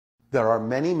There are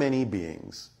many, many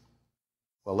beings.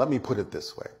 Well, let me put it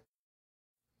this way.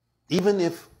 Even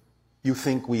if you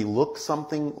think we look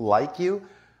something like you,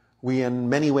 we in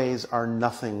many ways are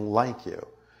nothing like you.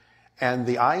 And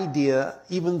the idea,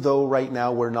 even though right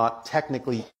now we're not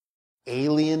technically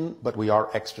alien, but we are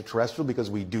extraterrestrial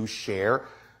because we do share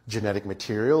genetic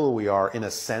material, we are in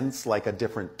a sense like a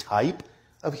different type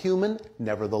of human,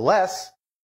 nevertheless,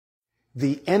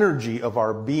 the energy of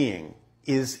our being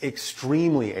is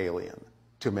extremely alien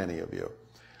to many of you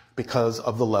because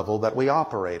of the level that we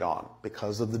operate on,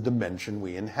 because of the dimension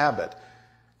we inhabit,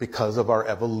 because of our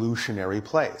evolutionary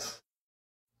place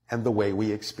and the way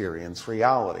we experience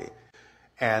reality.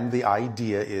 And the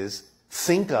idea is,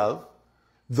 think of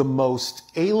the most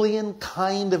alien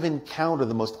kind of encounter,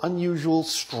 the most unusual,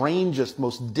 strangest,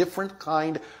 most different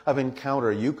kind of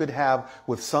encounter you could have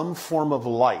with some form of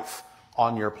life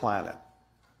on your planet.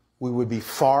 We would be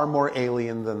far more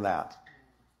alien than that.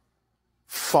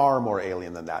 Far more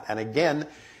alien than that. And again,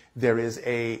 there is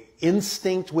an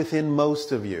instinct within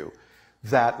most of you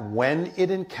that when it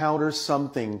encounters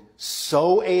something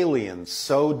so alien,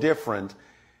 so different,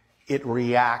 it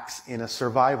reacts in a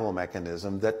survival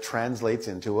mechanism that translates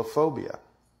into a phobia.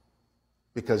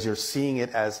 Because you're seeing it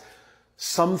as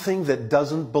something that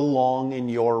doesn't belong in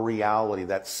your reality,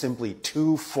 that's simply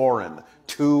too foreign,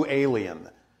 too alien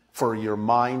for your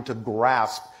mind to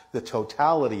grasp the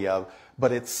totality of,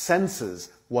 but it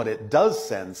senses what it does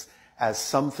sense as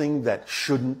something that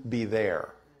shouldn't be there.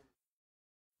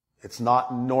 It's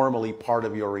not normally part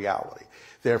of your reality.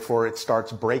 Therefore, it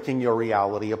starts breaking your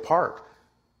reality apart.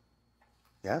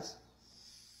 Yes?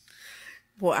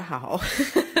 Wow.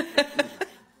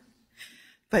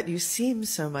 But you seem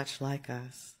so much like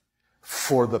us.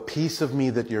 For the piece of me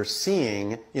that you're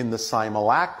seeing in the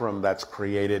simulacrum that's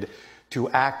created to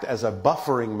act as a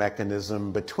buffering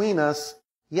mechanism between us,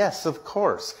 yes, of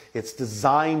course. It's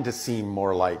designed to seem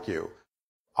more like you.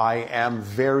 I am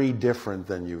very different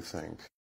than you think.